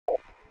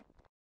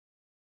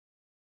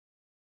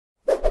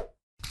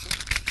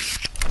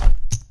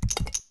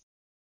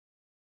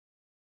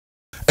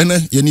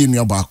ene ye ni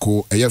nua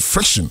baako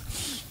friction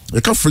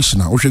you can friction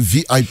na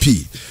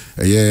VIP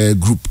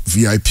group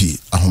VIP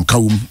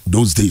ahonkawum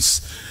those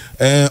days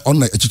on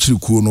na echichiri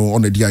kuo no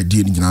on the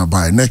idea ni nyina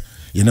ba ene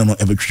ye no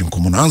ever twin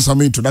komo na answer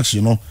me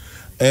introduction no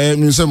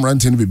me say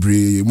mrantin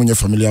bebre munye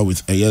familiar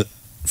with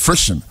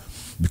friction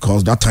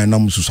because that time na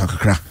musu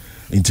sakakra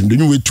intim the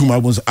new way too my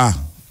bones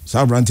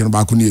sa mrantin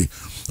ba ko ni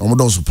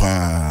omodo so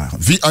pa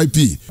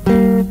VIP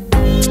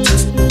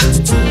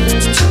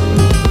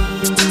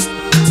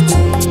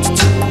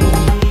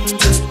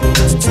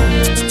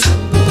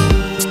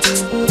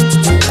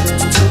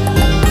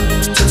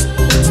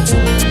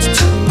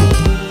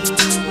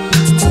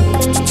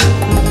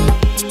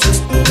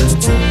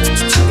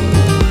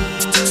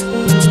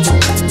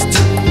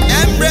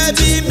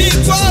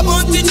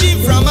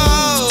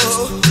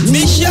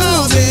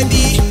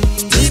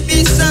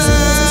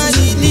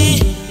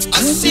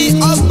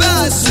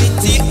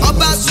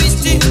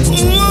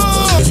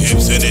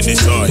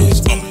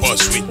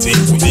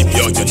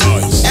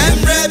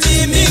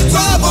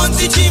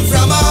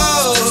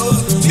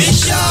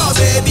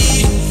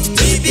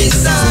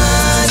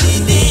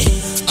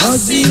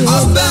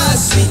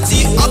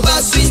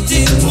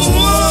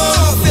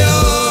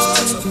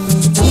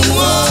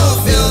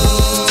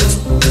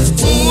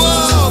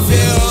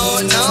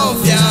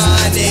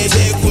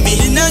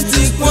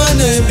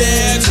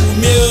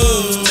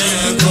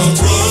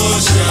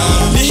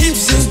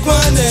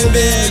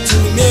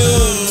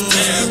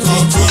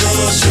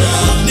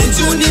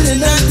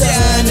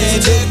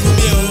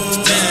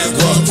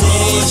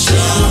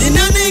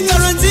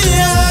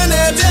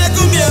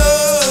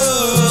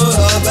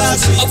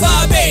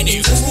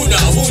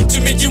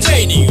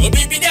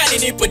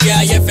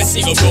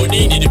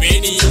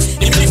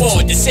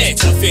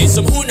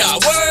some who now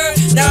word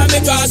now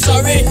make us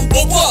sorry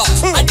but what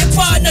and the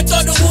partner to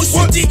the who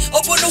city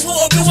open the who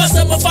open was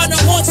some of the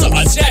ones so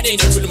I said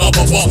in the my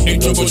papa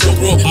into go to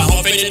grow I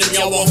have been in the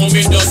yawa home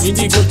in the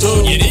city go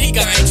to the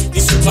guy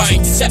this is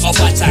fine to set up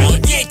a town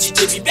the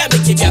HTV be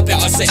make it up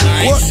I say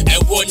I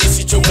want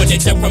this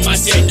situation the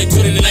promise in the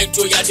 29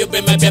 to ya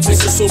be my baby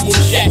so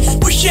much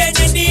we share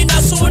the need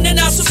as soon and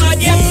as soon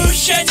we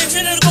share the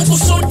final go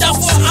so that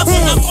for I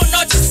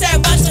not to say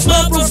but the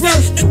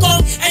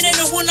come and then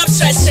the one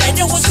upside said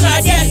it was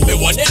me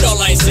wanted all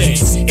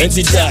license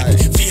anti-tag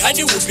we had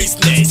it with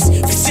business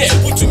we say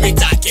what to me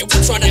tag we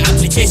try the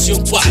application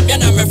why me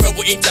and I'm referring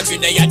with interview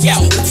na ya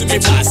what to me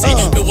pass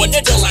me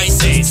wanted all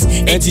license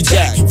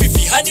anti-tag we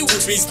had it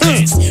with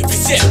business we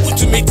say what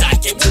to me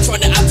tag we try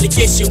the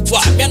application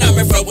why me and I'm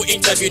referring with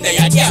interview na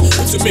ya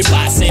what to me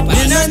pass me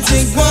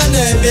nothing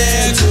wanna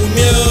be to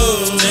me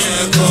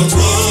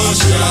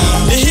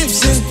the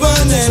hips in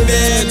wanna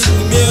be to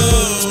me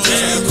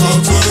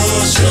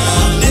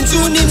into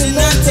the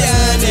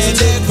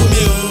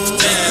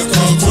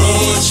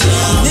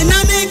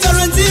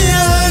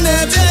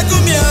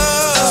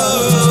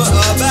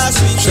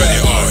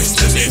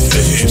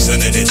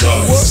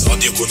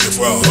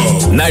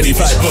on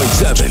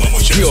 95.7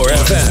 Pure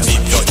FM,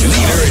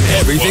 leader in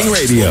everything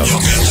radio.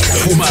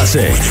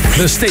 Kumasi,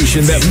 the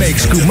station that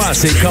makes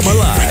Kumasi come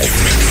alive.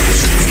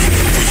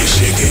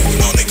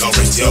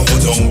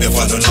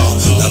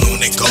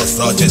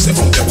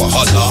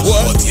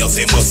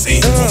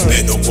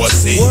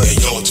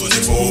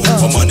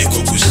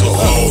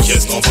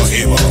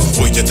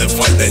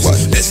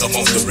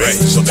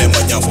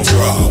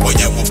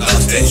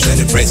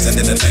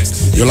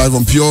 You're live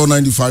on Pure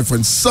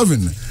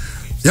 95.7.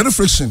 You're the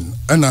friction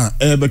and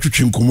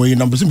between Kumoy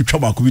numbers in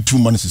trouble could be 2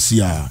 months to see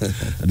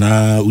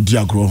na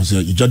Udiagro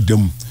say you judge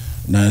them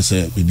na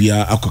say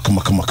Bibia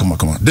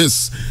come.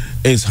 This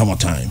is Hammer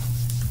Time.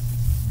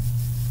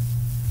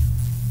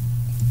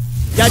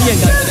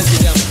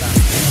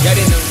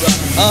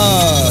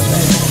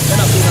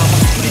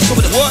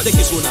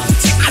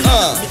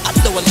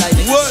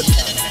 What?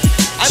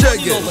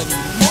 Check it.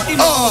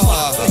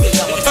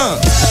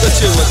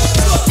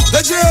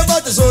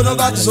 About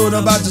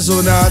the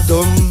zona,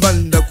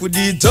 Dombanda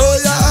Kudito,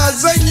 ya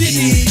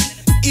Zangi.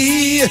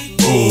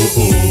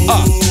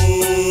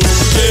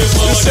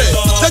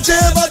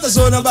 About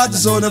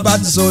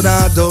the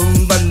zona,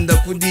 Dombanda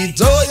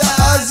Kudito,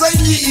 ya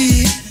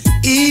Zangi.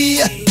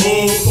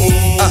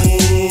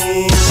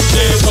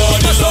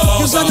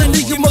 Kuzana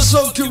niki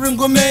mosoki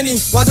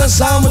ringomeni,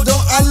 watasamu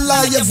don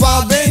Allah ya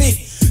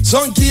vabeni.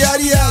 Sonki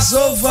aria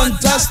so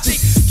fantastic.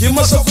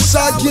 Kimoso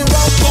kusaki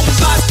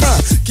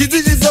bombasta.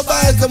 Kididi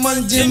zabaye kama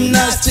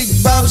gymnastic.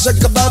 Babu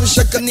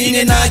shaka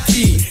nini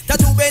naki.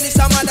 Tatu beni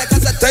samada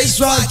kasa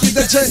taiswa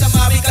kitache.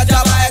 Samari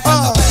katabaye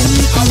kaka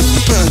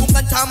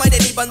Kungan tama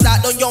deni banza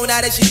don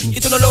yona reshi.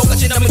 Ituno loka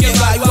china mge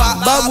raiwa.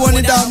 Babu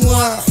wani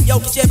damua. Yo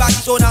kiche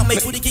baki sona me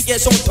kudi kike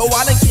son to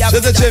wala kia.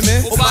 Shete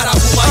cheme. Obara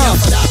kuma ya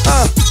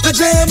fada.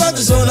 Tache about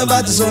the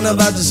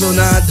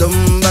zona.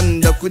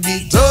 Dombanda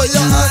kudi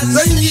toya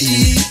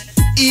zangi.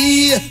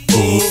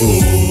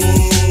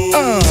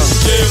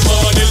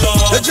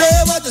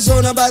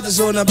 About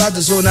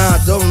the zona,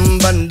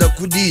 Dombanda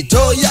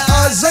Kudito,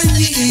 ya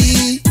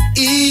Zangi.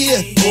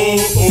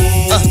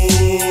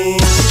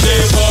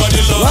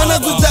 Wana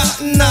kuta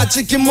na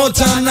chicken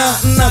motana,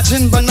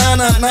 nachin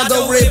banana,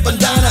 nada red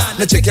bandana,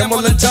 na chicken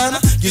molantana,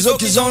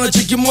 kizona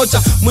chicken mota,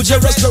 muje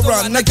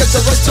restaurant, na kata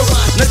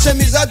restaurant, na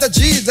chemizata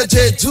cheese, na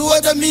che two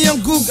other me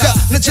and guga,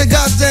 na che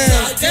goddamn.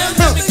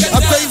 I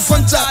pay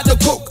fanta, the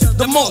cook,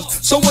 the malt,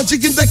 so one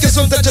chicken take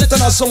some that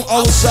jetana song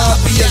outside,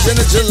 be as in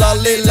a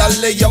jelale,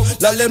 lale, yo,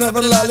 lale,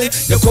 never lale,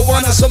 yo,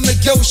 kowana, some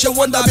make yo, she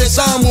wanda be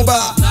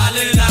samuba.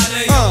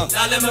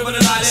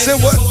 Say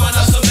what?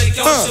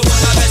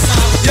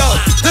 Yo,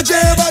 na ce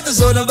ba ta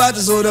so na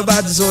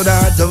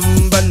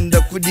don ban da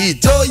kudi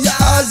to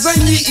ya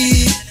zan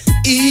yi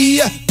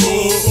iya.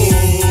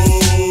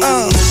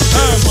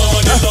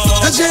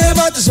 Na ce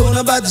ba ta so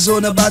na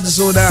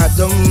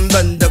don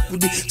ban da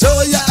kudi to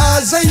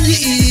ya zan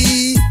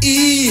yi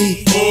iya.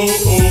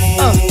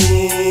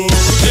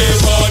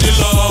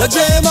 Na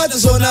ce ba ta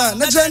so na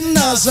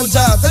janna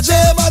santa, ta ce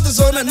ba ta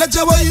so na ce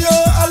wayo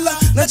Allah,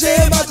 na ce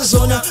ba ta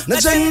so na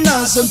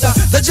janna santa,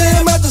 ta ce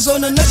ba ta so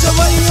na ce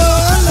wayo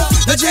Allah,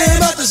 na ce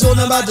ba ta so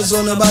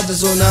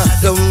na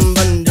don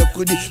ban da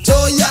kudi to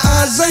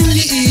ya zan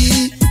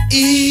yi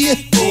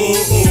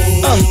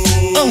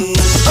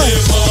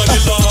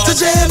ta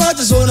ce ba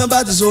ta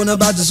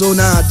so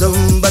na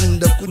don ban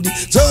da kudi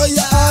to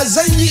ya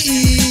zan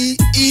yi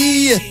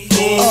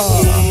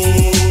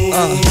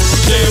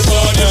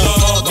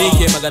Me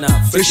ke magana,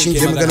 Frishin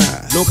ke magana.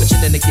 Lokacin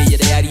da nake yi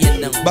da yariyan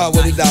nan Ba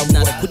wani damuwa.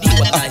 na da kudi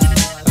wallahi.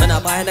 Kana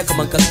baya na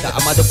kaman kanka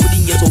amma da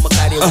kudin ya zo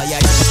makarewa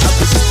yayi.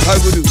 Ka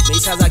gudu. Me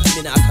yasa zaki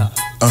mini aka?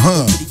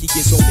 Kudi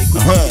kike so mai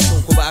kudi kike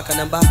so ko ba aka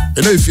nan ba?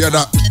 Ina ifiya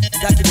da.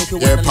 Zaki doke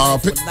wannan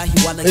wallahi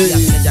wannan iya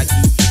na jaki.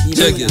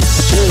 Check it.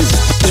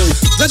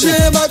 Ta ce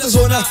ba ta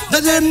so na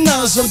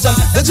janna santa,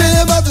 ta ce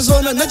ba ta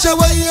so na ce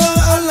wayo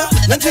Allah,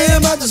 na ce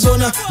ba ta so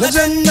na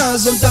janna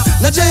santa,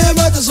 na ce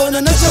ba ta so na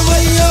ce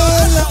wayo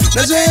Allah,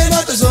 na ce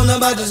ba ta so na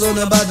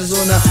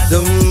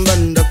don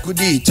ban da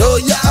kudi to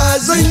ya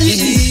zan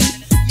yi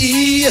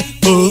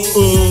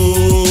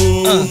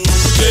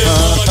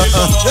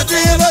ta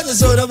ce ba ta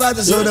so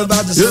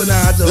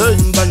na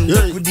don ban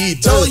da kudi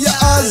to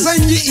ya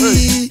zan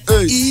yi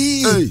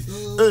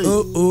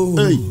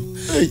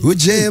with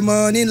J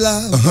Money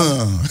Love.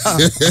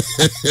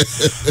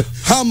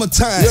 Hammer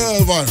time.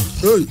 Yeah, man.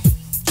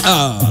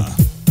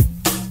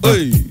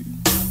 Hey.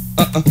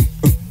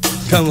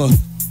 Come on.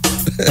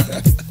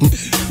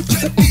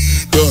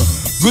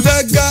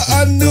 Kudaga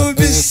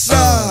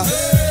Anubisa.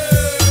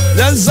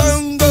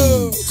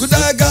 Lanzango.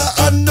 Kudaga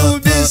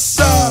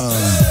Anubisa.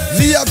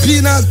 Via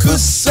Pina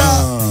Kusa.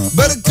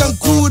 Barkan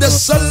Kuda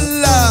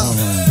Sallah.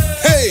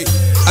 Hey.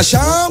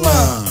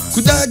 Ashama.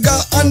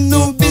 Kudaga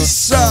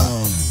Anubisa.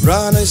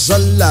 Ranar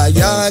sallah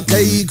ya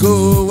kai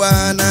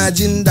kowa na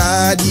jin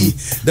daɗi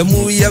da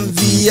mu yan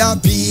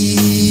VIP.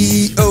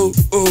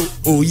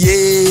 Oh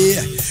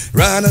yeah.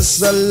 Ranar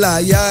sallah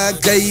ya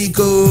kai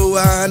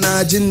kowa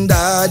na jin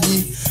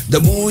daɗi da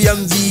mu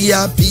yan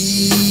VIP.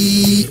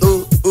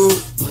 Oh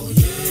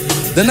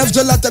da na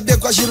fito lata biya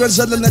kwashi ran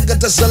sallah na ga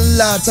ta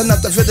sallah tana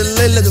tafe da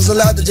laila da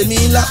sallah da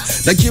jamila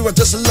na kira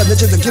ta sallah na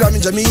ce ta kira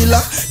min jamila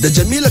da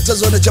jamila ta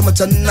zo na ce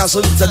mata na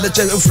son ta na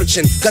ce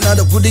friction kana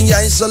da kudin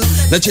yayin sal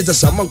na ce ta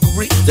saman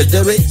kuri da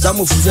dare za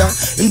mu fufiya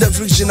inda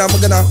friction na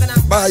magana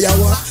ba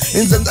yawa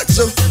in zan da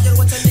so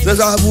da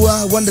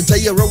zabuwa wanda ta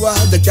yi rawa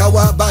da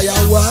kyawa ba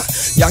yawa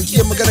ya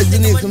kike magana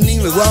gini kun ni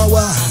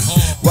wawa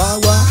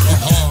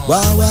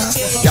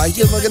ya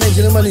kike magana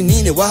gini mani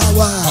ni ne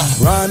wawa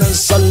ranar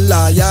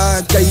sallah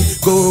ya kai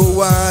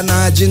kowa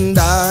na jin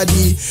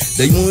daɗi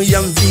da mu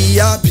yan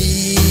VIP.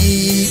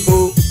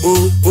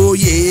 Oh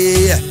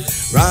yeah.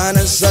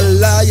 Ranar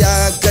sallah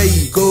ya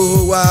kai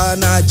kowa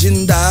na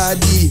jin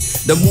daɗi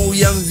da mu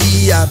yan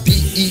VIP.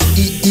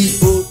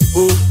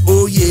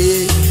 Oh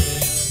yeah.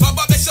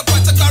 Baba besha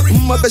patakari.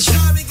 Besha.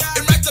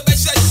 Imrata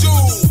besha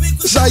shoe.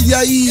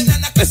 Sayayi.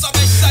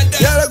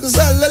 Yara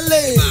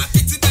kusalale.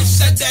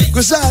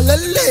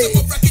 Kusalale.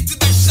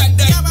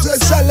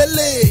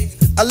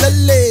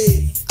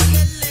 Alale.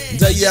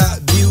 Daya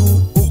biyu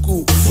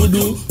uku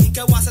fudu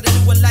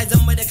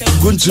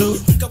guntu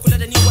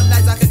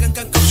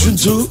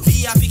shuntu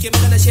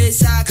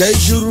kai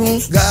shiru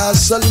ga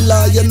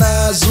sallah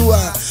yana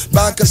zuwa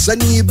baka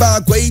sani ba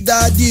kwai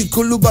dadi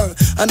kuluban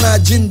ana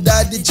jin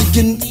dadi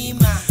cikin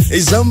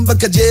izan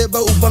baka je ba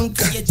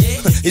ubanka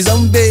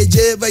izan bai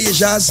je ba ya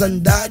sha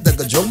sanda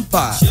daga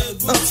jumpa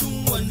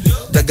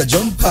daga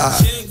jumpa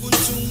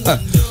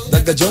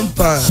daga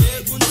jumpa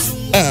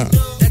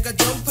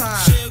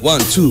 1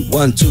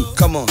 2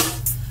 come on.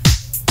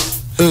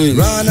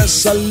 Ranar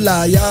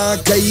sallah ya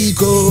kai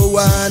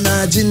kowa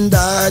na jin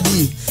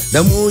daɗi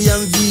da mu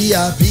yan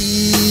VIP.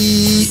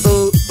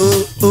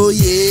 Oh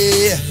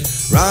yeah.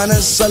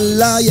 Ranar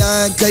sallah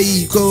ya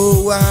kai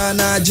kowa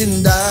na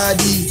jin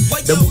daɗi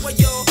da mu.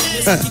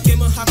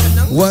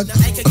 What?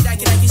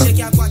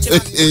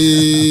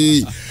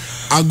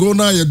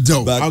 Agona ya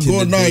dealt.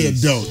 Agona ya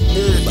dealt.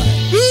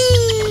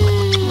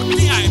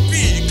 VIP,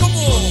 come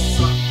on.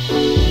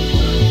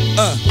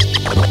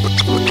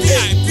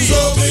 VIP. So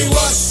we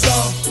what's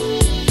up?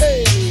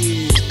 Hey.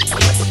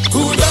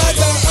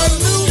 Kudaga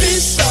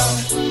Anubisa.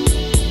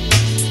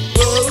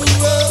 Oh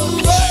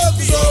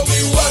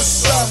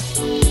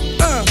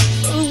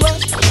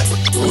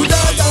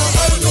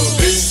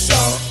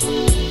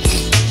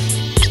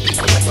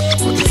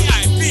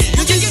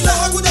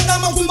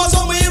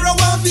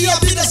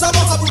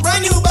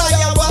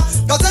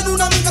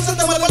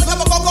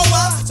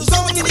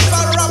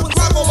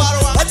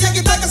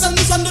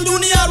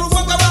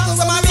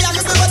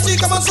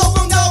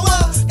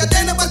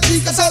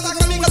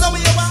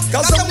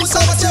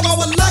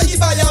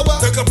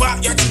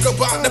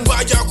about the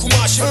Baja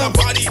Kumasha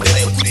body. Then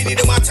I couldn't need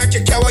a matter to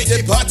carry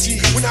party.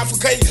 When I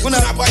forget, when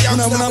I buy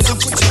out, when I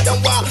put it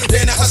down,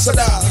 then I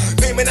hasada.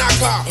 Payment I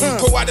car,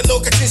 go out the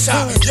local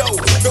tisa. Yo,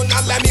 don't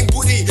not let me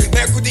booty.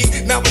 Now goody,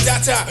 now with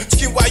data.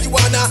 Skin why you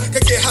wanna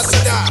get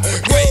hasada.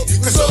 Wait,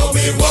 cause all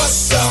me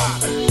was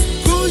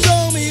Who's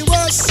on me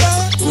what's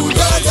up? Who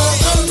daga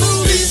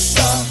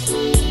Anubisa?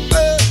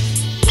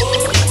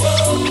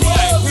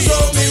 Who's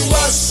on me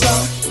what's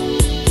up?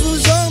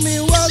 Who's on me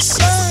what's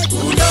up?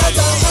 Who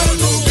daga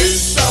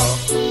Anubisa?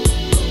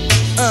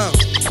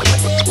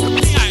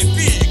 VIP,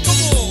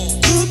 come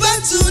on.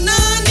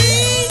 Kubatunani,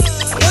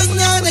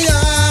 Wanana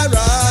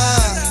Yara.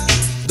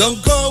 Don't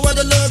go where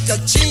the look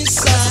at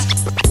Chinsa.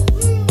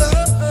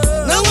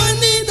 Now I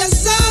need a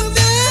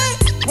salve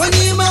when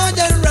you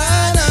mother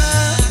rana.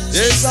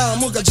 Yes, I'm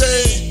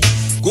Mukache.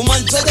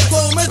 Kumanta de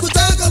Kome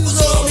Kutaka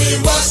Buzomi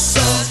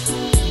Wassa.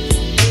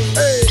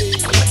 Hey,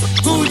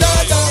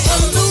 Kudaga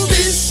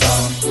Anubisa.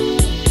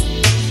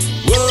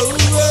 Whoa,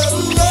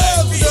 whoa,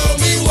 whoa,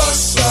 Buzomi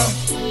Wassa.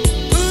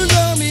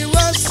 Buzomi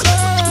Wassa.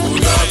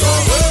 Kudaga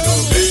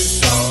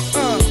Anubisa.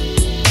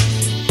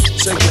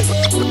 Check it.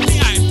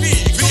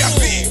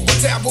 VIP,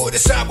 what's that boy? The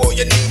side boy,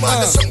 your name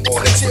on the sun boy,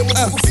 the team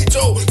of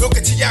Fito. Look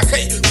at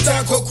Yake,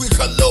 Kutako quick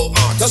hello,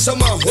 that's a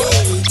man.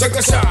 Take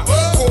a shot.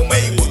 Go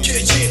make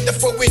Muki, the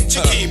four wing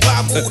chicky,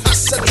 Babu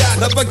Hasada,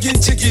 the bagin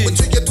chicky,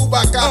 to your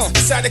tobacco,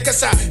 inside the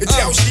Casa, the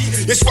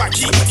Jaushi, the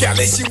Swaki,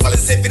 Kalesi, while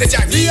it's in the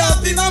Jack. We have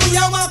been on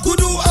Yama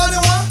Kudu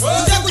Anawa,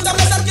 Jakuta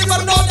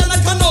Barno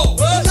and Kano,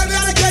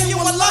 Tagana, you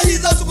Allah,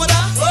 he's a super.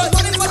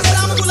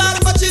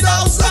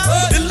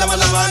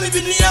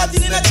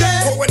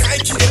 When I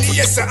kill the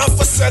yes, I'm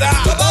for Sada.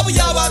 Babu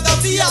Yawa, the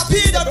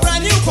VIP, the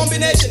brand new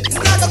combination.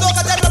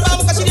 Nakadoka, the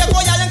Babu Kashia,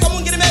 and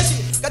Kamungi Meshi.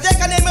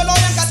 Kateka name a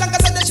lawyer, Kataka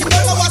said that she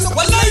never was a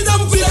lies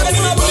up with a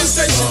police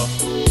station.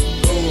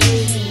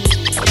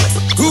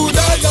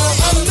 Kudaga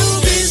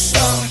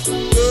Anubisa.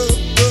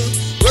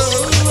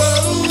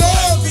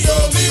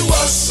 Kudomi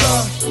Wassa.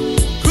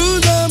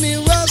 Kudomi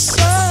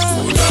Wassa.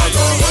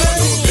 Kudaga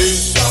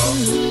Anubisa.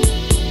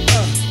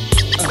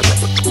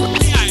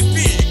 VIP,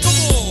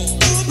 come on.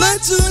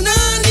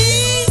 Matunani,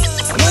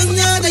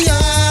 Manyada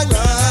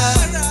Yagra.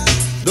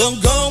 Don't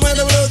go when I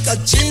look at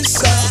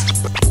Chinsa.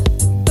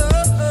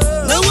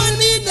 No one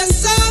need the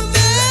salve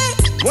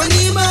when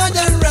you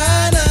mother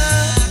rana.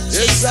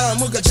 Yes, I'm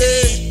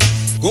Mukache.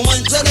 Go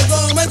on to the go,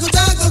 my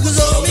Kutaka,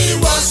 Kuzomi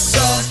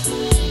Wassa.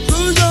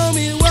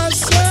 Kuzomi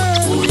Wassa.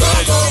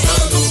 Kudaga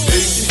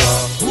Anubisa.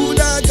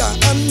 Kudaga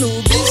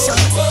Anubisa.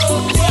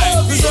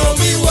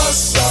 Kuzomi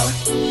Wassa.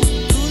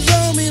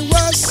 Kuzomi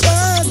Wassa.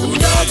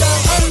 Kudaga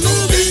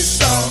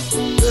Anubisa.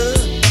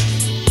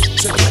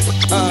 Check it.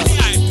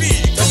 VIP,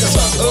 Take us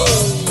out.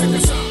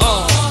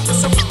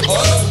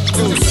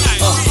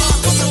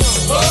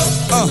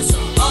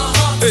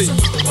 Hey.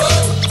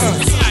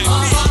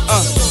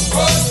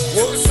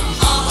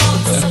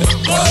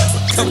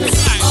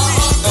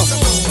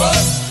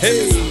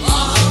 Hey.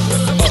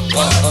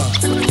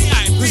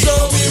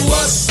 Kuzomi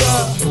Wassa.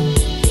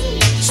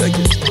 Check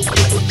it.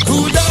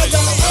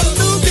 Kudaga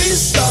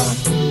Anubisa.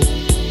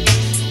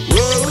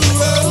 Whoa,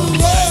 whoa,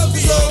 whoa.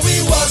 Kuzomi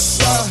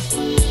Wassa.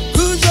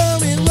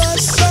 Kuzomi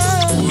Wassa.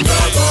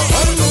 Kudaga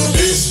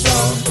Anubisa.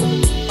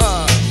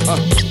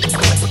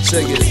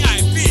 Check it.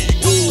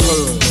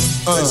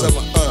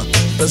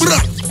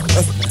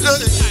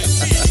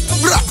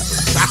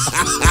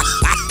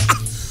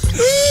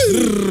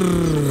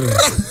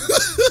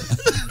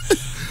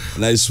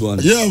 Nice one.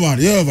 Yeah,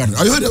 man. I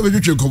heard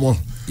that you come on.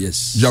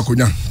 Yes.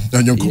 Jakunya. Yeah.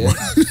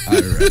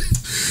 All right.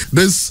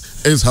 This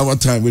is Hammer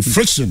Time with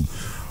Friction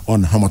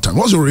on Hammer Time.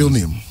 What's your real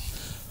name?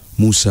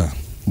 Musa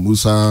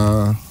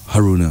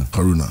Haruna.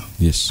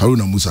 Yes.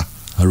 Haruna Musa.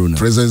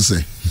 Presence.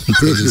 Yes,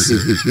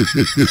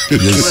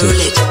 sir.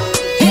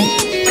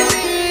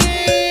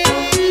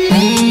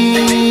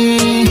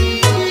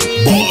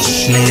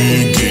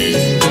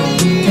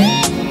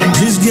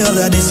 This girl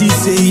that they see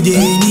say they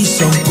need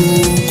some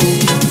cocoa.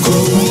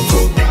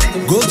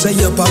 Go tell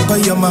your papa,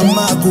 your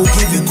mama, go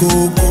give you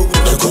cocoa.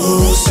 The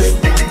cocoa say,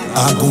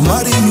 I go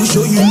marry you,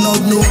 show you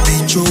love, no be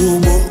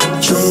chobo.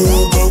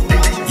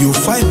 You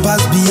fight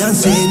past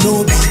Beyonce,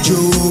 no be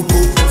chobo.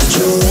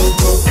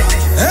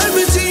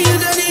 Everything you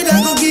need,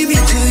 I go give it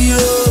to you,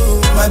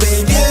 my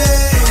baby.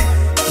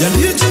 Your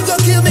beauty go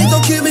kill me,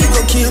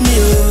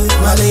 oh,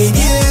 my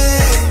lady.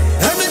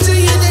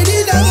 Everything you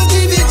need, I go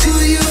give it to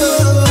you,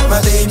 my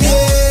baby.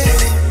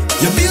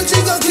 Your beauty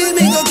go kill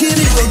me, oh.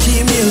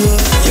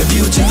 Your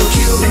beauty go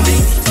kill me,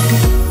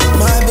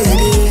 my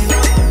baby.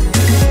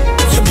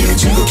 Your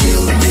beauty go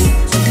kill me.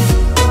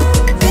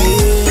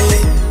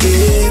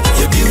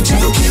 Your beauty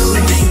go kill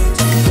me,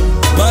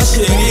 my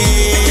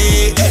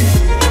chérie.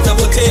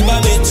 Tabote ma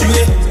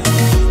betue.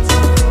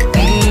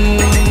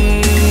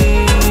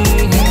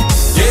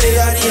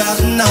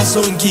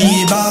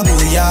 Sonki babu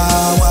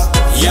yawa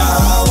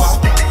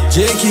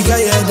Jeki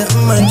gaya da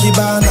manki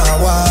bana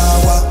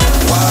wawa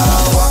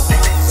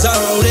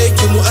Zaure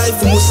ki mu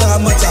aifu musa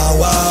mata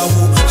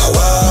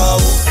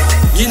hawawu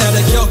Gina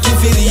da kyau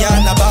kifiriya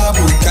na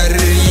babu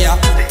kariya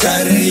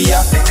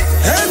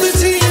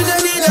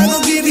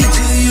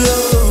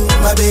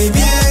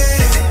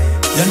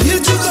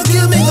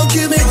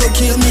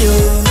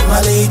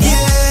lady.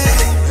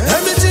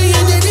 Everything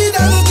you need,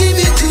 I will give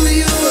it to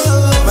you,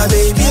 my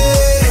baby.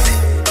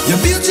 Your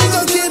beauty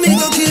go kill me,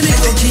 go kill me,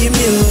 go kill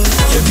me.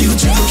 Your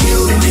beauty go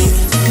kill me,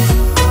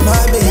 my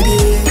baby.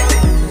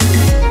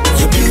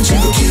 Your beauty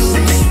go kill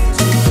me.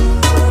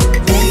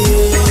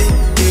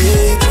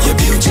 Your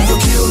beauty go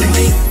kill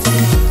me,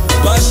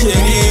 my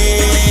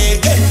chérie.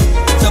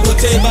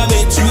 Tabote ma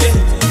betue.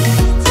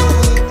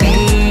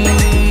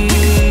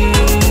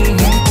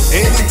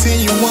 Anything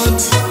you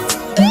want,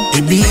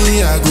 baby,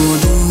 I go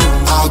do.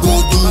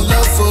 My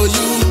love for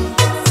you,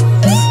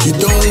 you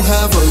don't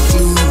have a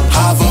clue.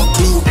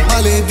 My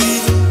lady,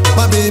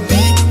 my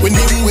baby, when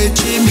you wait,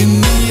 Jimmy,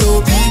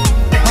 Obi,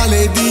 my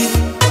lady,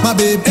 my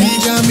baby,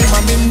 Jamie, my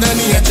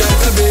mindani, a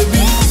jacka,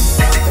 baby.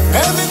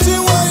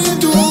 Everything what you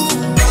do,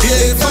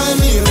 yeah, find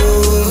me,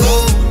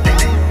 oh.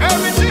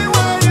 Everything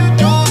what you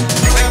do,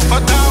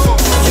 never down.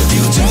 Your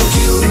beauty will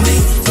kill me,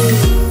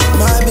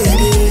 my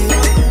baby.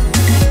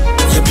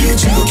 Your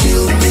beauty will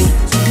kill me.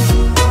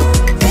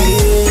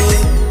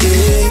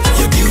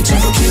 Your beauty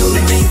will kill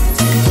me,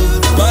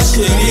 my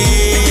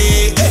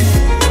chérie.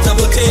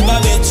 Tabote ma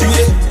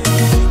betue.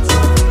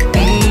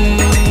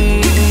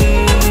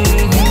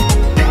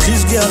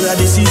 This girl that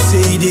they see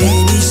say they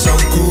need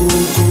some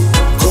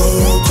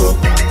cocoa.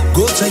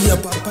 Go tell your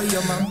papa,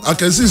 your mama. I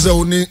can see the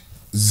only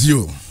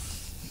zero.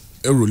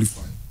 Really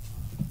fine.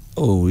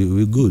 Oh,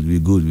 we're good. We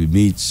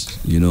meet,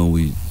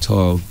 we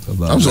talk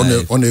about. I'm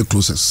on the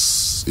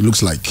closest. It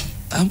looks like.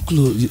 I'm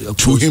close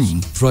to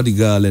him.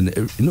 Prodigal and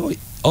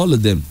all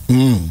of them.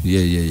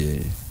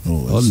 Yeah.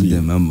 Oh, all of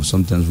them.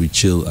 Sometimes we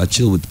chill. I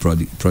chill with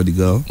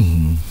Prodigal.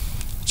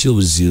 Chill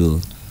with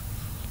Zeal.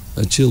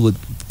 I chill with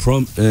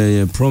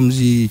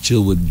Promzy.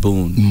 Chill with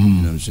Bone. You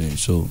know what I'm saying?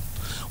 So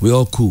we're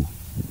all cool.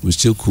 We're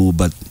still cool,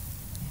 but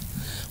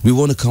we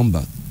want to come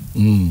back.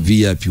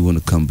 VIP want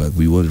to come back.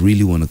 We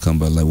really want to come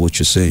back, like what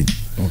you're saying.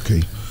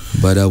 Okay.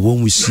 But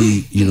when we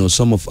see,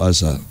 some of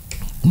us are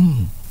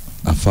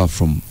far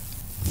from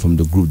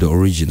the group, the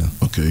original.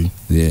 Okay.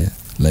 Yeah.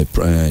 Like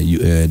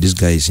this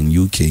guy is in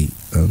UK,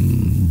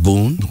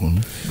 Bone,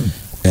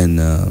 and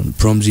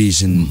Promzy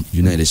is in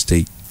United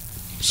States.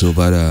 So,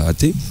 but I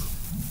think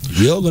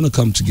we're all gonna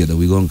come together.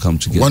 We're gonna come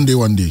together. One day.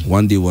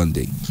 One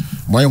day.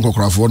 My uncle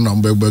Crawford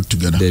and back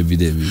together.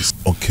 Davis.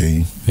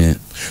 Okay. Yeah.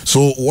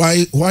 So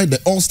why the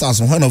All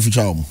Stars on one of each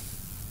album?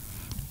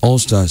 All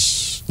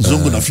Stars.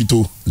 Zongo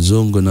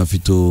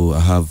Nafito. I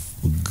have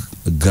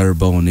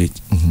Garba on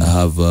it. I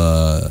have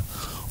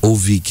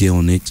OVK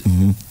on it.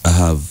 I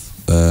have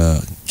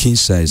King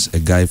Size, a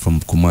guy from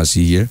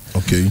Kumasi here.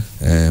 Okay.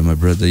 My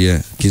brother,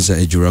 King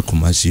Size Ejura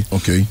Kumasi.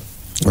 Okay.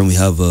 And we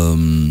have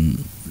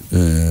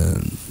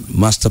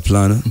Master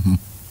Planner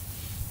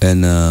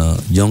and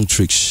Young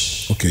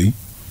Tricks. Okay.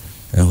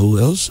 And who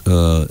else?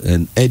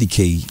 And Eddie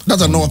K.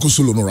 That's a Noako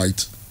solo, no,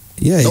 right?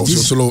 Yeah, that was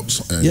your solo.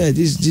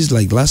 This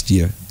like last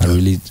year. I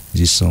released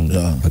this song.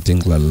 Yeah. I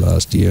think like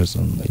last year,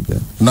 something like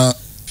that. Now,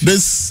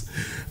 this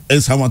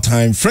is Hammer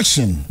Time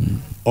Friction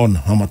on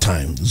Hammer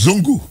Time.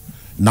 Zongo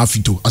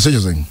Nafito. I said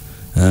you're saying.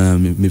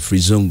 Me free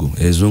Zongo.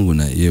 Zongo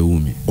na ye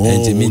umi.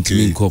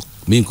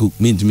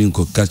 Mean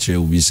cook catcher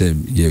will be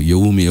saying ye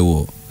umi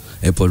ewo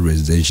airport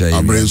residential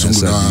area.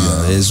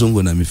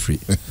 Zongo na me free.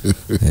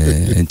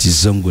 And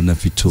it's Zongo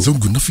Nafito.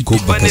 Zongo Nafito.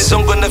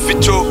 Zongo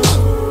Nafito.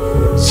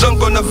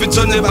 Zongo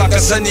Nafito ne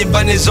bakasani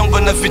bani Zongo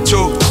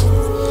Nafito.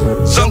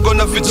 Zongo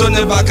Nafito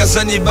ne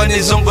bakasani bani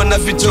Zongo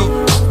Nafito.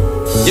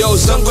 Yo,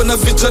 Zongo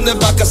Nafito ne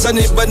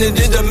bakasani bani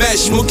did the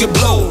mesh muke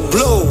blow.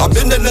 I've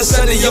been the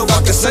Nasani yo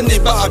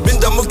bakasani but I've been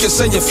the muke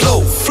sanya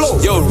flow.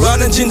 Yo,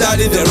 running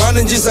jindadi the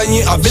running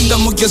jisani I've been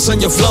the muke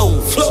sanya flow.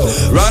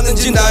 Running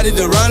jindadi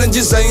the running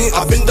jisani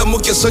I've been the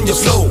muke sanya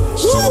flow.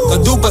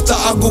 Kaduba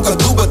ta agu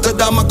kaduba ta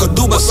dama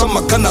kaduba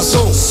sama kana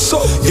so.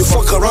 You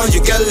fuck around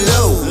you get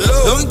low.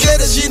 Don't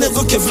get a shina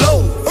cookie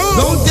flow.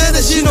 Don't get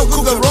a shina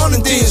cookie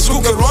running things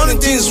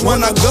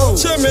when I go.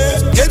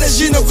 Get a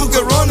shina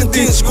cookie running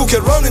things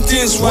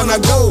when I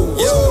go.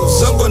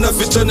 Zongo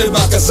Nafito ne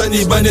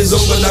bakasani bani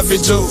Zongo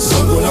Nafito.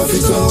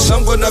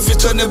 Zongo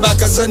Nafito ne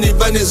bakasani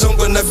bani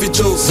Zongo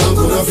Nafito.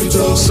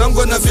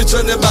 Zongo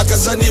Nafito ne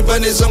bakasani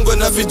bani Zongo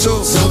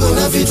Nafito.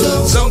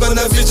 Zongo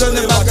Nafito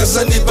ne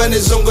bakasani bani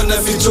Zongo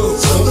Nafito.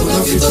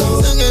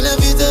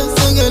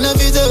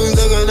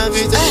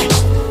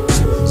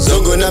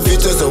 Zongo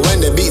Nafito, so when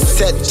the beat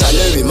set,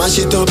 challenge we mash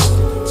it up.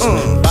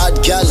 Bad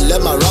girl,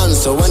 let my run,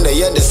 so when they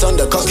hear the sound,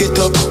 they cock it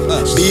up.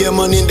 Be a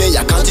money in there,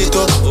 you count it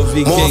up.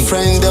 More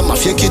friends, them, I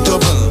fake it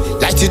up.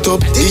 Light it up,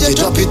 DJ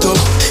drop it up.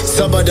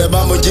 Somebody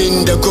bamboo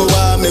gin, the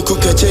goa, me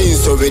cook a chain,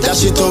 so we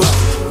dash it up.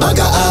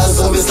 Baga ass,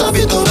 so we slap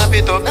it up.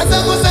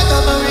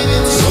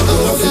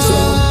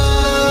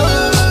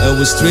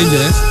 With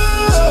Stranger,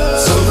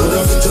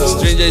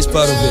 Stranger is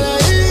part of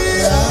it.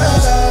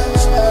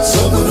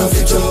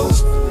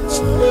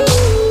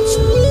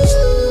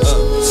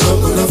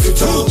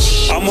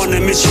 I'm on a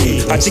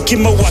mishi a cikin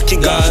mawaki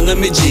ga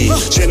namiji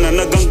shena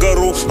na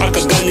gangaro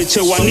aka gane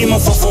cewa ni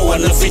mafafowa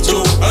na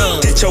fito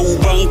teacher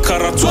uban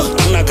karatu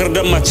ana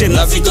garda mace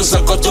na fito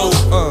sakoto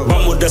ba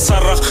mu da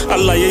sarra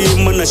Allah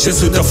yayi mana shi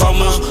su ta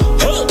fama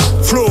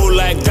flow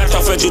like that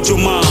of a juju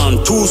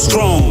man too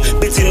strong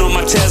beating on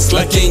my chest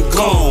like King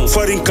Kong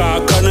farin ka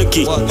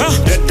kanaki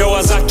da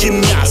dawa zaki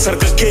miya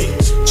sarkake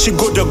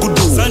shigo da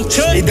gudu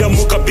idan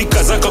muka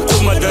bika zaka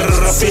koma da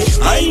rarrafe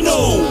I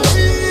know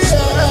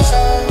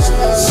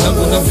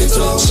Zango na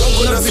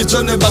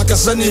fito ne baka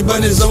sani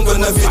bane zango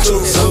na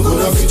fito zango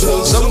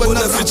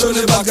na fito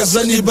ne baka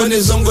sani bane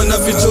zango na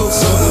fito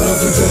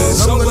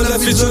zango na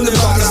fito ne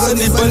baka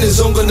sani bane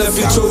zango na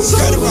fito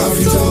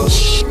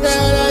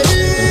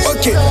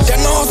Okay,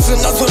 then also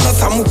na so na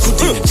samu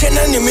kudi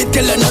chena ni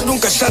metele na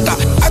dunka shada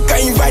aka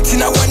invite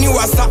na wani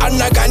wasa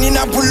anagani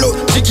na bulo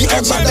tiki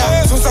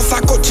ebada so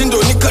sasa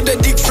cochindo ni kada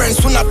dick friends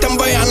suna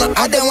tambaya na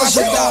adewa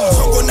shada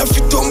zango na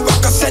fito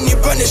mbaka sani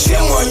bane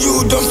shame on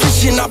you don't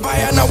fish in a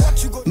bayana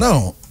what you go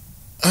now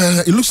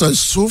it looks like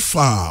so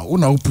far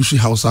una push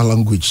Hausa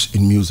language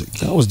in music.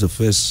 That was the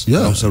first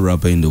Hausa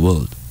rapper in the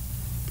world.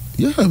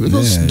 Yeah,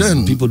 because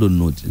then people don't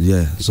know it.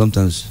 Yeah,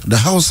 sometimes the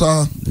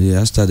Hausa. Yeah,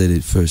 I started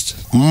it first.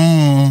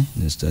 I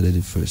started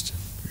it first.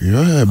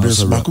 Yeah, but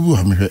Bakubu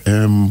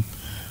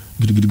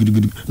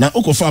now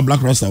Oko far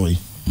Black Rasta way.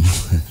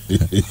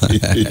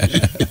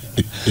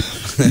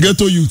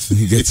 Ghetto youth.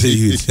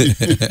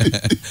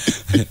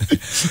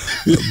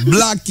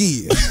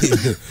 Blackie.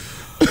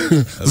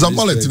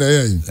 Zamalet,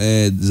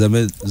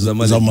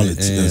 Zamalet.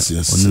 Yes.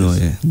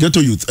 Ghetto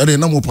youth. Are there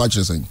no more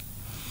purchasing?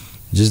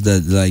 Just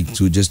that, like,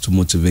 to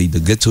motivate the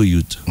ghetto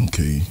youth,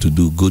 to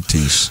do good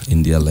things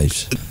in their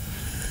lives.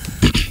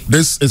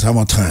 This is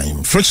Hammer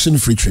Time. Friction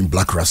featuring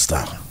Black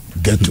Rasta,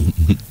 Ghetto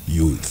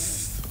Youth.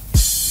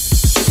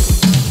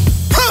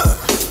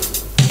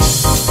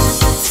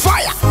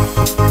 Fire!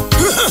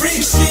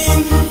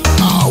 Friction!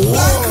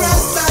 Black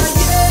Rasta,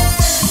 yeah!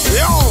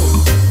 Yo!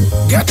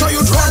 Ghetto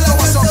Youth, right now,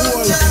 what's up,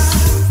 world?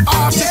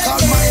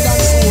 Article, mind and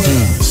soul.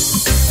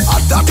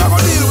 That I will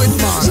deal with,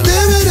 man.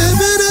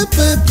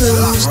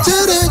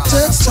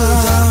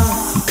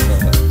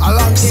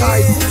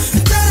 Alongside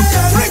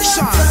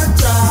Friction.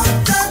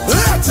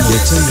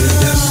 Get to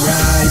them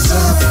rise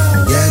up,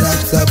 get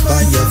up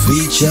on your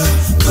feature.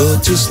 Go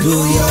to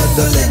school, you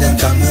don't let them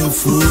come and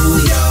fool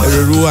you.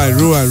 Ruai,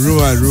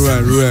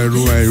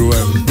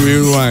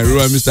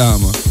 Mr.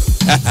 Hammer.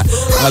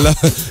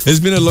 It's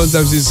been a long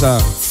time since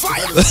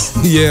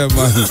yeah,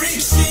 man.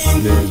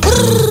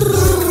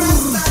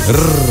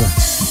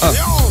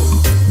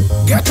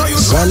 Get to you,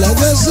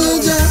 Salaga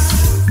Soldier.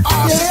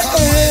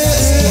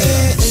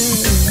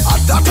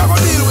 That I will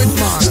deal with,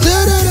 man.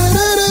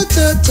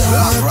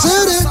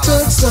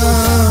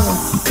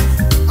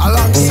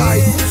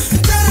 Alongside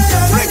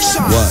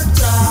Friction. What?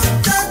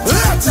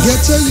 Get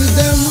to you,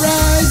 them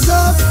rise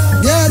up,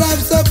 get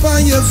up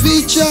on your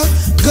feature.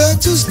 Go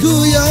to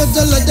school, you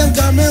don't let them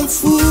come and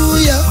fool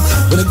you.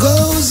 When it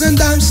goes and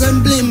dance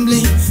and bling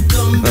bling,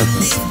 don't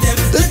believe them.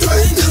 They're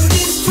trying to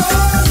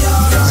destroy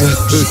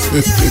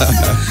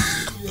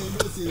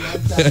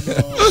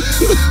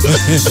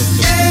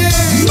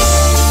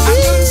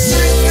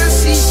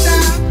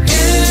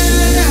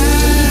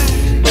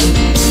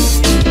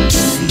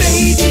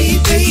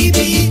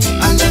Baby,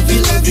 I love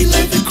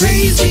you,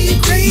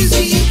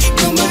 crazy.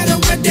 No matter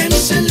what them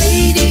say,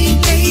 lady,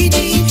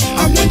 I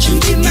want you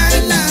in my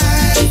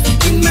life.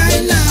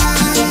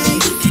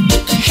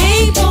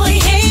 Hey boy,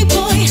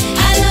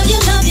 I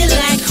love you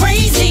like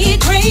crazy.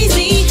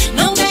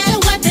 No matter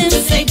what them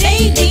say,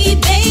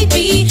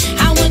 baby,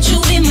 I want you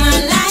in my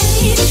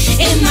life.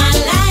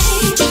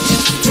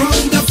 From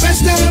the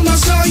first time I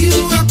saw you,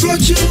 I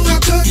told you, I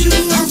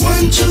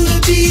want you to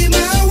be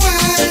my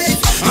wife.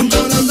 I'm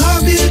gonna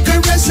love you,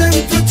 caress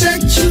and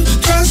protect you.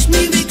 Trust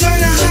me, we're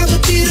gonna have a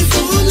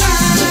beautiful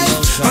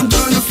life. I'm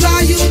gonna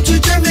fly you to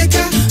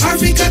Jamaica,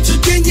 Africa to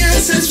Kenya,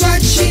 since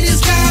what shit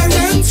is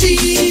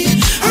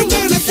guaranteed. I'm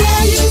gonna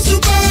fly you to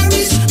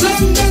Paris,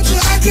 London to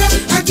Accra.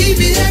 I'll give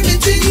you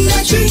everything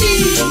that you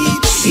need.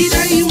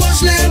 Either you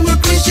Muslim or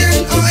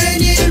Christian or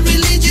any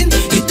religion,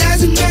 it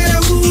doesn't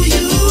matter who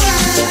you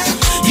are.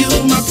 You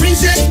my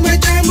princess, my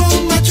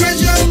diamond, my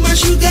treasure, my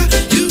sugar.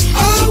 You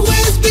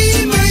always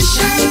be my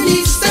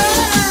shining star.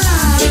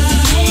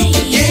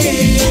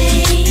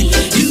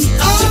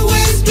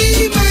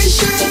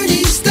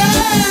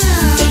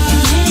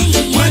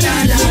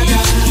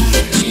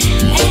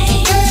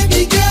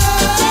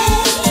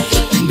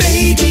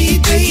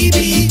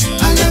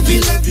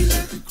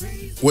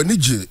 When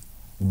you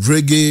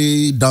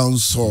reggae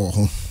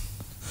dancehall,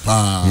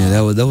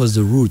 yeah, that was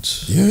the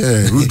roots.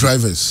 Yeah, root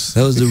drivers.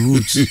 That was the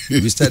roots.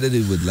 We started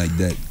it with like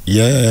that.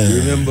 Yeah.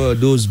 Remember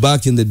those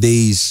back in the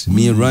days?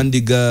 Me and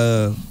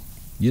Randiga,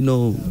 you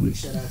know.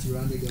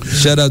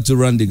 Shout out to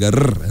Randiga.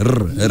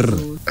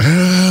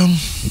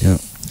 Yeah.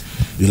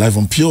 You're live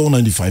on Pure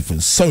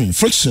 95.7.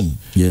 Friction.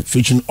 Yeah.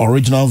 Featuring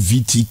original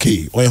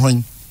VTK.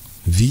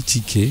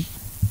 VTK?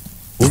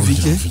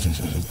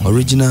 OVK?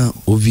 Original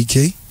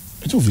OVK?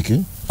 It's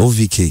OVK.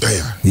 OVK.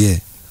 Yeah. Yeah.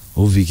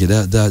 Ovike,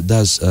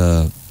 that's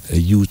a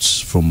youth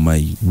from my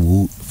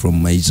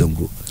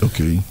Zongo.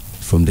 Okay.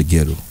 From the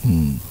ghetto.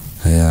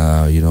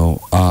 You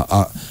know,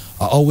 I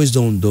always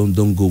don't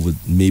go with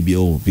maybe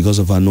because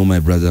if I know my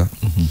brother,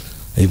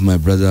 if my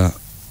brother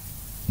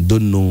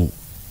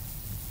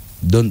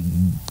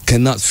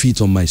cannot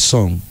fit on my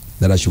song,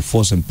 that I should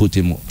force and put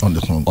him on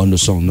the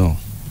song. No,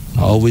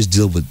 I always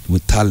deal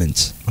with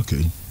talent.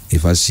 Okay.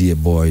 If I see a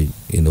boy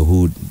in the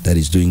hood that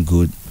is doing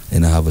good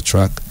and I have a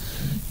track,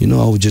 you know,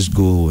 I would just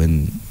go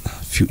and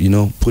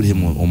put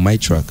him on my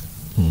track.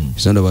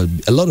 It's not about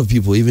a lot of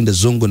people, even the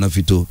Zongo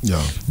Nafito.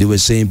 Yeah. They were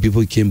saying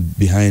people came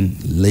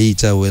behind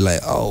later were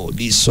like, oh,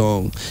 this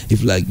song,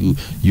 if like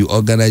you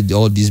organize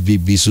all these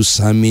big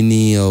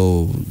Samini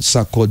or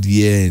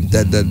Sakodie and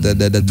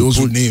that those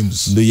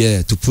names.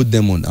 Yeah, to put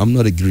them on. I'm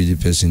not a greedy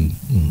person.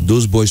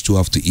 Those boys too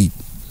have to eat.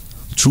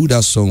 Through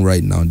that song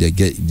right now, they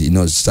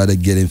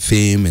started getting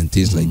fame and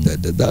things like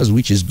that. That's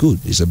which is good.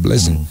 It's a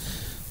blessing.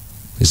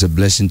 It's a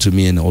blessing to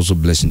me and also a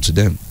blessing to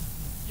them.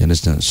 You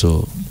understand?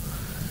 So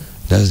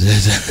that's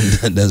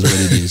what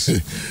it is.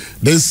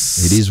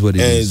 It is what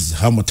it is.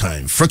 Hammer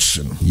time.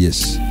 Friction.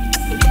 Yes.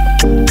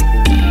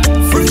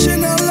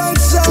 Friction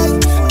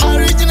alongside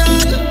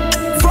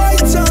original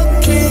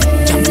fighter king.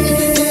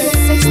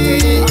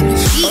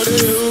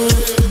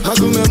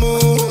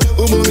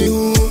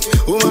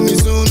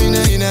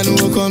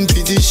 No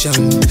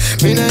competition.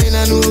 Me na in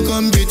a no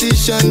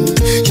competition.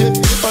 Yeah,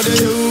 other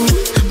you,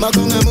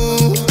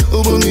 makungamu,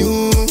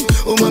 ubomihu,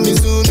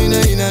 umamizu. Me na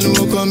in a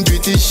no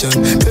competition.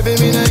 Baby,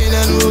 me na in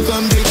a no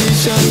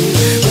competition.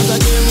 Cause I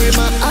came with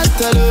my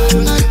heart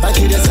alone.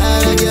 Back in the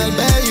side, girl,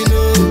 bear you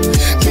know.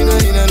 Me na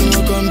in a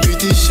no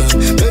competition.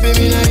 Baby,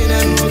 me na in a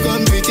no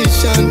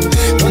competition.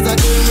 Cause I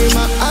came with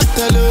my heart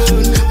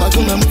alone.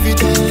 Makungamu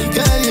vita,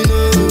 girl, you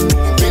know.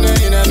 Me na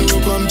in a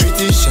no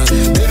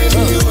competition. Baby,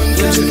 me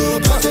want to know.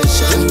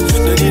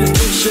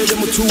 Shede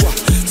mutuwa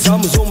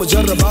zamu zo mu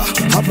jarraba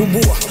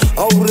abubuwa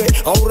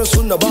auren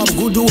sunna babu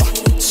guduwa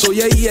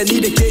soyayya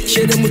ni da ke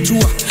shede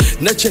mutuwa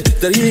nace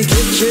dare ke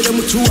shede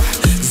mutuwa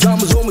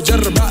zamu zo mu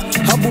jarraba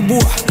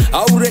abubuwa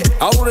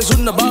auren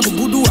sunna babu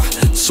guduwa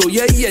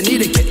soyayya ni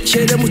da ke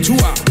shede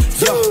mutuwa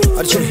yo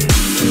arche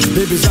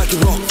baby zaki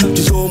rock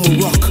ki zo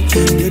mu rock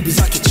baby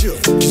zaki chill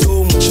ki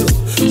zo mu chill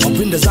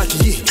abinda zaki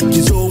yi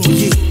ki zo mu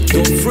yi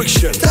don't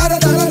friction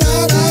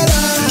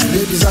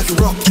baby zaki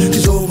rock ki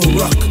zo mu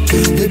rock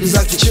baby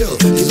zaki chill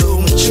ki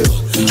zo mu chill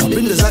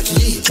abinda zaki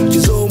yi ki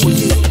zo mu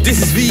yi.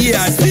 This is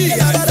VIP.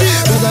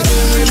 Cause I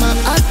came with my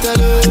heart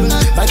alone.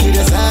 Back in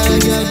the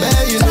side, girl,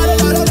 bear you know.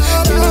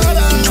 Me na in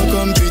a no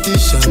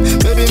competition.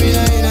 Baby, me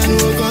na in a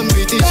no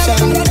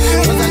competition.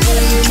 Cause I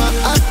came with my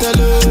heart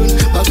alone.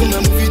 Back in the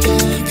movie,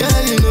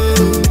 girl, you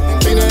know.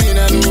 Me na in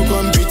a no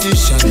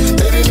competition.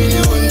 Baby, me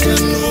na want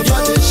no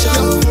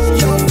partition.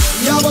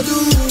 Yo, do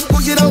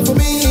book it out for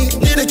me.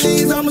 Need the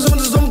keys, I'm on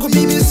the zone, go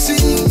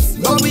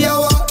BBC. Bobby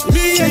hour,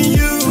 me and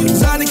you.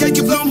 Zani cake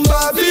you plum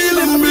by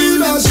feeling real.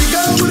 Now she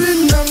got with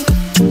it now.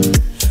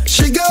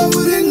 She got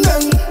with it now.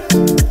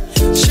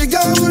 She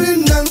got with it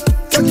now.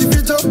 Kaki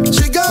Vito,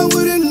 she got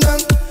with it now.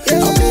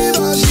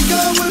 Abiba, she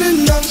got with it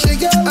now. She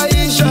got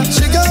Aisha,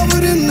 she got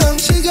with it now.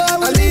 She got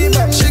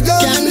Alima, she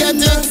got with it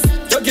now.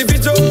 Kaki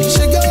Vito,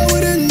 she got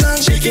with it now.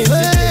 She can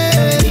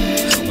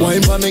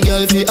wine for me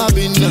girl fi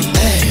abinda.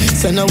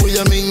 Send away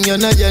your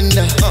minion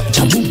agenda.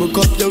 Jabu book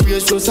up your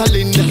waist so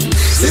Salinda.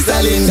 Sister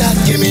Linda,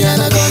 give me an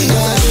agenda.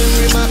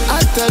 With my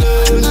heart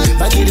alone.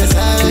 Back in the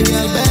side,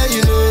 girl, bear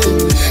you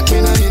know. Me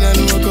na in a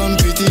no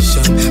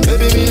competition.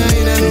 Baby, me na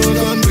in a no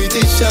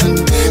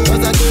competition.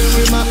 Cause I came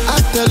with my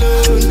heart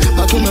alone.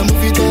 Back in my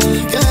movie,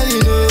 girl, you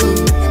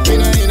know. Me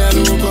na in a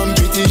no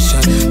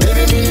competition.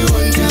 Baby, me na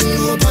want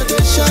no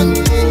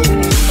partition.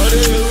 Oh,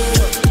 they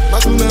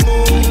back in my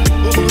movie.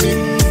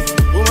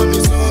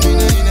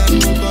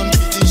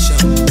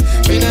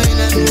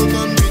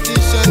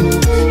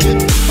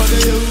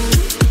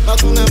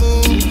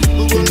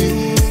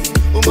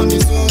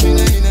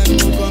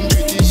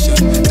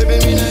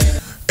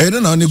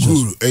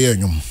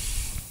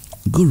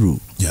 Guru.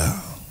 Yeah.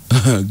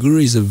 Guru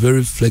is a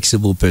very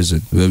flexible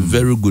person, a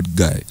very good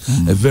guy,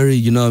 a very,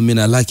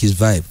 I like his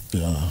vibe.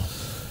 Yeah.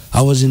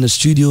 I was in the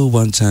studio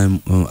one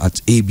time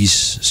at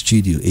AB's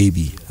studio,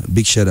 AB.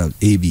 Big shout out,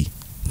 AB.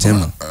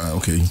 Tema.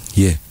 Okay.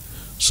 Yeah.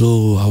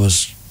 So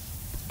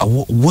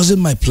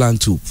wasn't my plan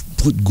to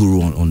put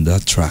Guru on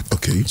that track.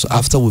 Okay. So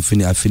after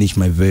I finished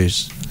my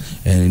verse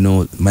and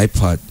my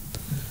part,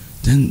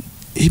 then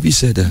AB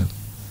said,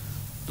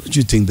 don't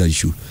you think that you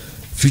should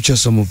feature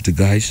some of the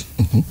guys?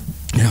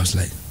 And I was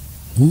like,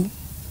 who?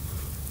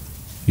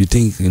 You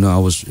think, I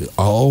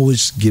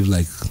always give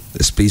like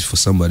a space for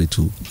somebody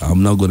to,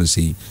 I'm not gonna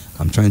say,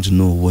 I'm trying to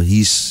know who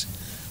he's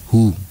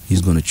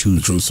gonna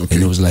choose. Okay.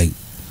 And it was like,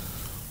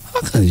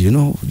 how can you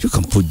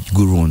can put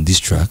Guru on this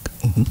track?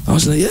 I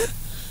was like,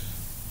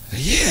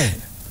 yeah.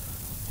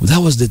 Well, that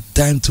was the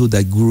time too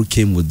that Guru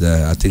came with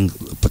I think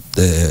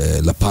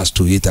La Paz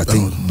to it. I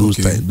think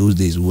those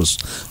days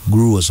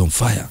Guru was on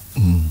fire.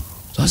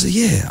 So I said,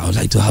 yeah, I would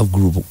like to have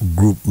Guru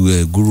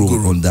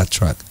on that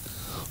track.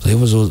 So it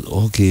was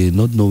okay,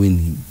 not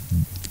knowing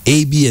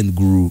AB and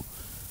Guru,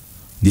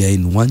 they are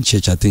in one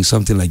church, I think,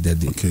 something like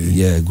that. Okay.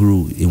 Yeah,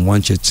 Guru in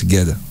one church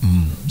together.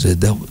 So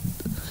that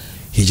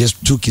he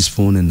just took his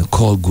phone and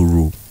called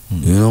Guru.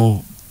 You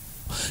know,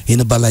 in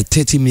about like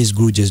 30 minutes,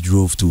 Guru just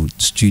drove to the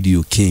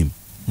studio, came.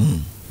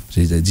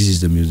 So he said, "This is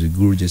the music."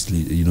 Guru just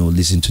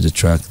listen to the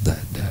track.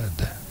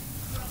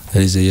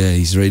 And he said, "Yeah,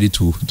 he's ready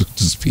to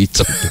speed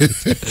up."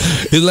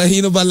 It's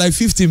like about like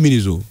 15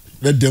 minutes old.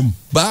 Let them.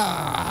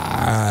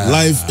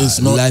 Life is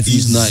not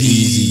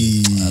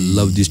easy. I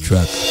love this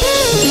track.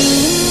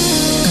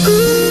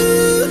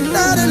 Ooh,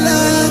 la, la,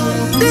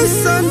 la. This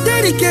song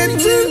dedicated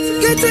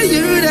to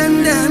you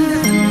and them.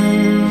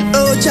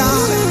 Oh,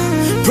 Jah,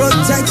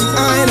 protect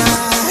I.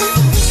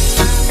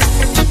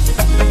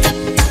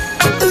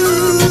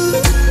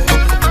 Ooh,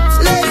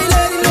 lady,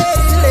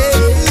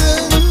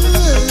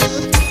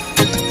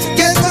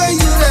 get for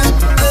you them.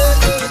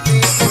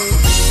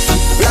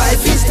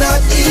 Life is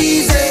not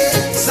easy.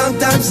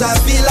 Sometimes I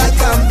feel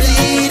like I'm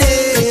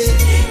bleeding.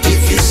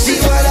 If you see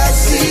what I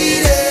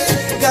see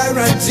there,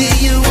 guarantee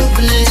you will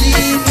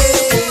believe me.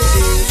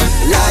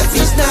 Life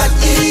is not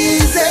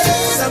easy.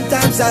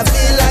 Sometimes I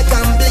feel like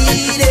I'm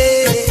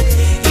bleeding.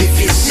 If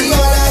you see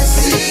what I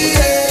see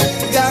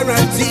there,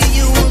 guarantee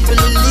you will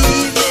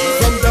believe me.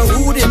 From the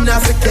hood in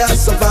Africa,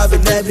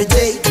 surviving every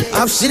day.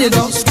 I've seen it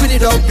all, screwed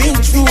it all, been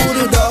through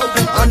it all.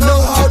 I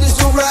know how this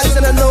to rise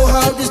and I know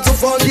how this to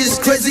fall. This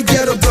crazy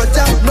ghetto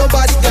brother,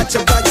 nobody got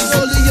your back. It's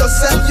only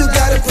yourself you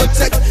gotta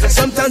protect.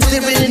 Sometimes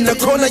living in the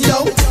corner,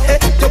 yo,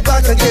 go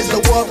back against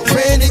the wall.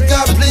 Praying to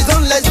God, please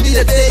don't let me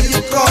the day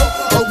you call.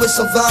 Always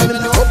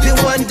surviving, hoping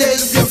one day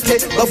you'll be okay.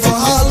 But for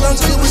how long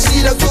till we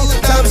see the good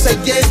times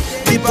again?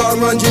 People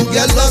around you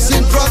get lost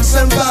in drugs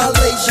and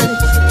violation.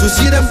 To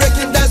see them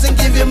breaking doesn't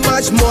give you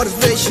much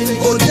motivation.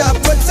 Oh, God,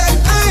 protect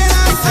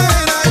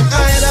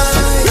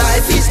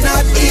Life is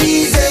not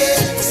easy.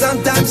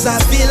 Sometimes I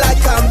feel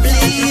like I'm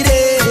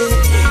bleeding.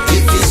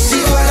 If you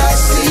see what I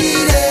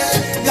see there,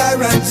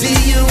 guarantee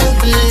you will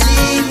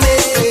believe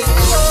me.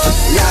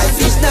 Life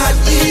is not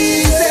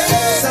easy.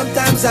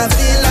 Sometimes I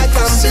feel like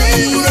I'm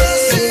bleeding.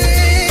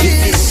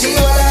 If you see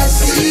what I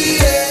see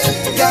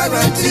there,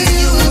 guarantee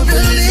you will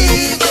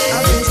believe me.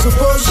 I've been through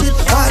bullshit,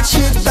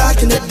 hardship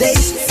back in the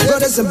days.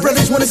 Brothers and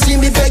brothers wanna see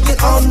me begging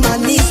on my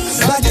knees.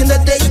 Back in the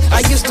days,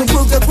 I used to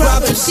book the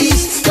grab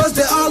MCs, cause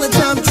they all the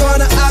time trying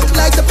to act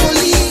like the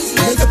police.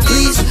 Nigga,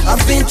 please,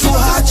 I've been through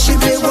hardship,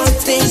 they want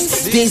things.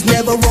 Things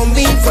never want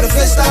me. For the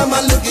first time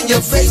I look in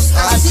your face,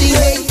 I see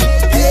hate,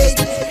 hate,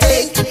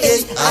 hate,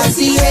 hate. I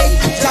see hate,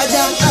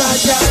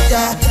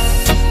 ja.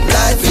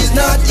 Life is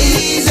not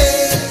easy.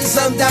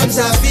 Sometimes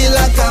I feel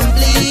like I'm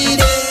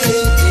bleeding.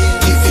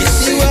 If you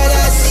see what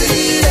I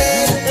see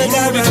there, I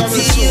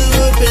guarantee you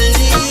will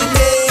believe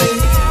me.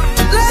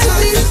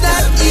 Life is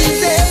not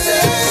easy.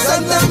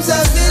 Sometimes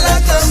I feel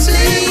like I'm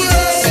bleeding.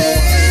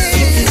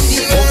 If you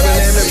see what I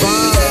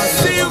see there,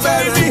 I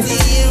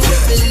guarantee you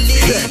will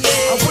believe me.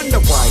 I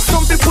wonder why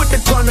some people they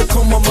gonna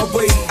come on my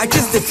way. I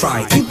guess they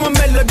try. If my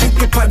melody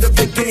be part of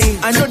the game,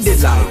 I know they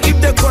lie. If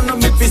they gonna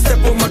make me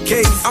step on my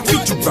case, I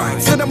feel to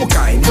right. So I'm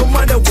okay. No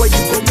matter where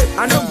you go,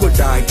 I know go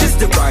die. Just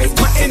the right.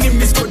 My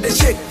enemies go the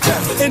shit.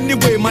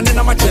 Anyway, man,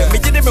 I'm a check. Me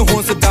get me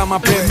home so down my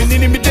play. Me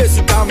need me this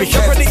so down me.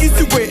 Shop the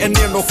easy way and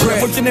then no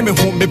friend. Watching me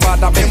home me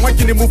bad. I've been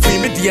watching me free.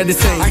 Me the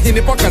same. I hear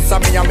the podcast.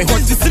 I'm me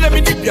hot. You see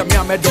me dip ya me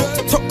am do.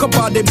 Talk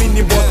about the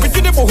mini boss. Me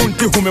get me home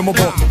to whom me mo.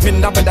 Me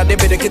na better they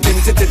better get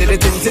into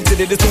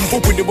the sumpo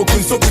with the book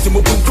so with the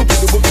book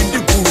in the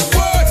good.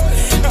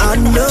 I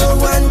know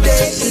one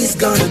day it's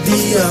gonna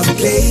be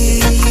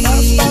okay.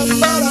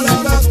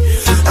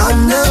 I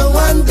know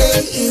one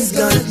day it's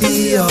gonna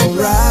be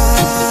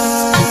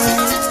alright.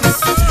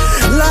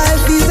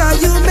 Life is how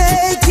you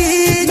make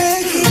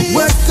it.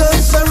 What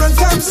goes around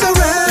comes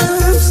around.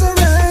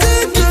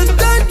 Do good,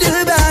 don't do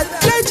bad.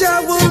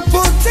 Nature will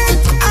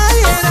protect I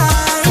and I.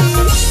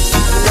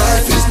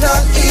 Life is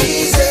not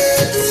easy.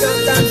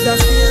 Sometimes I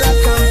feel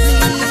like I'm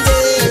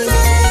bleeding.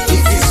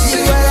 If you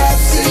see what I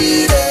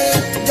see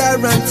there,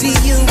 guarantee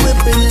you will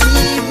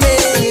believe me.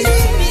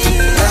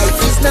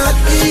 Life is not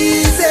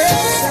easy.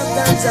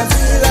 Sometimes I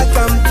feel like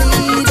I'm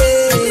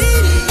bleeding.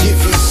 If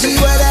you see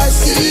what I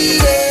see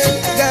there,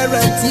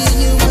 guarantee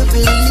you will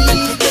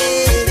believe me.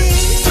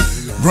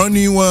 Brand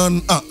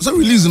one. So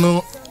release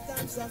no.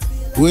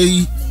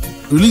 We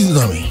release it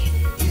on me.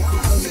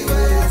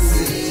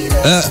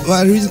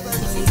 What reason?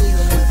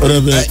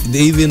 They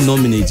even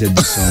nominated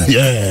this song.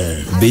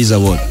 Yeah. Base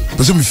Award.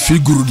 But some feel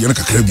good. You know,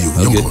 okay.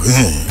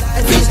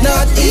 It's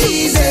not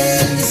easy.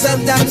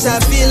 Sometimes I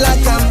feel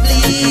like I'm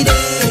bleeding.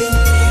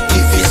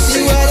 If you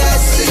see what I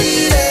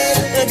see there,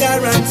 I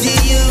guarantee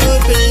you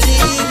will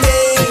believe me.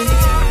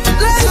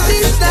 Life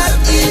is not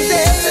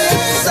easy.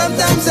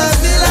 Sometimes I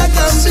feel like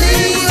I'm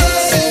bleeding.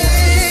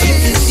 If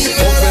you see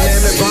what I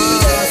see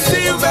there,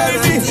 I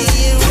guarantee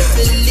you will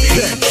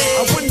believe me.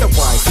 I wonder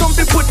why some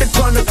people they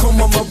gonna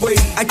come on my way.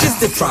 I guess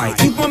they try.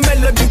 If my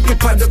melody be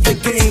part of the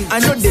game, I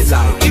know they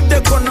lie. If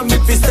they gonna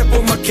make me step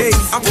on my case,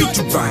 I feel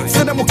to right.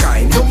 So I'm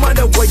okay. No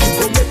matter where you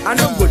go, I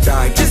know go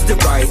die. Just the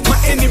right.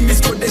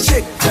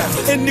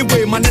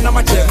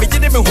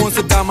 me home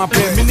so down my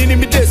pen. Me need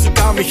me this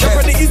down me.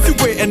 Shop the easy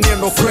way and then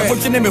no friend.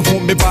 What you name me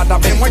home me bad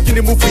up and what you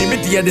name me free me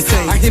the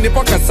same. I hear the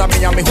pocket some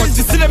me am me home.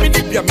 You see me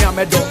dip ya me am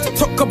do.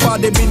 Talk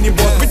about the mini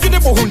boss. We you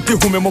name me home to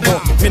whom me mo.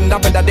 Me na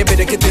better they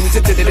better get in to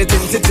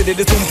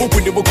the sum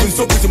with the book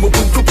so put the book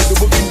in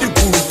the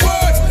good.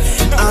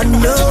 I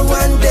know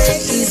one day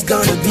it's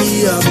gonna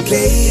be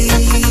okay.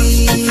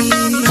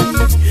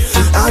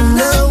 I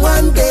know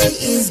one day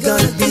it's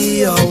gonna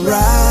be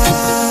alright.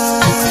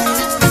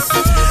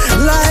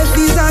 Life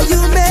is how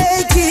you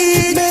make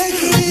it.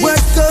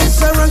 What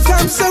goes around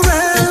comes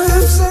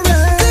around.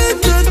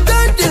 Do good,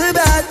 don't do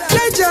bad.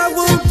 Nature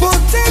will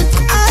protect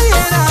I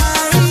and I.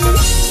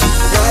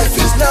 Life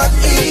is not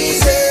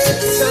easy.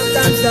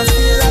 Sometimes I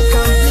feel like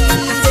I'm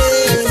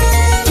bleeding.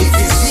 If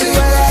you see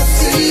what I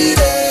see,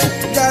 then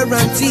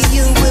guarantee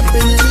you will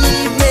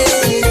believe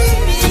me.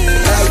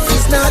 Life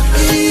is not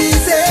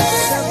easy.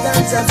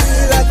 Sometimes I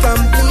feel like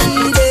I'm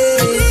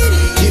bleeding.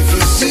 If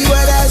you see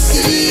what I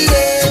see,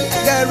 then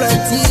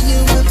guarantee you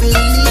will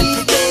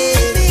believe me.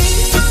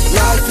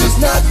 Life is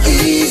not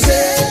easy.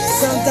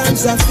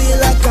 Sometimes I feel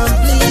like I'm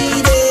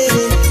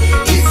bleeding.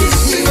 If you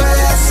see what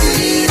I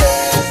see,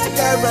 then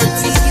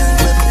guarantee you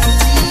will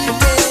believe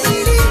me.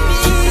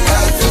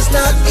 Life is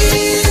not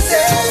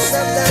easy.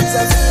 Sometimes I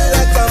feel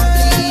like I'm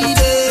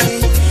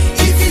bleeding.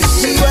 If you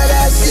see what I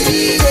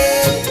see,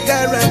 then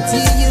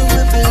guarantee you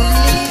will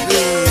believe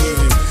me.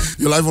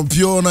 You're live on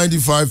Pure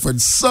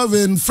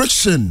 95.7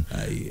 Friction,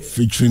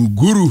 featuring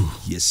Guru.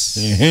 Yes.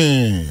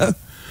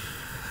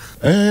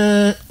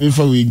 If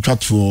we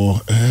chat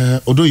for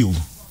Odoyo,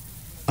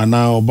 and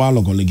now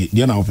Balogo Legi,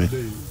 the now pay.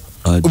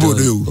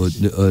 Odoyo.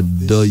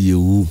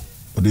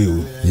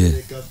 Odoyo. Yeah.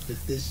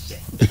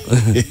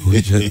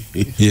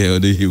 Yeah,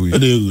 Odoyo.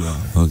 Odoyo.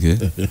 Okay.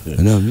 I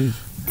know me.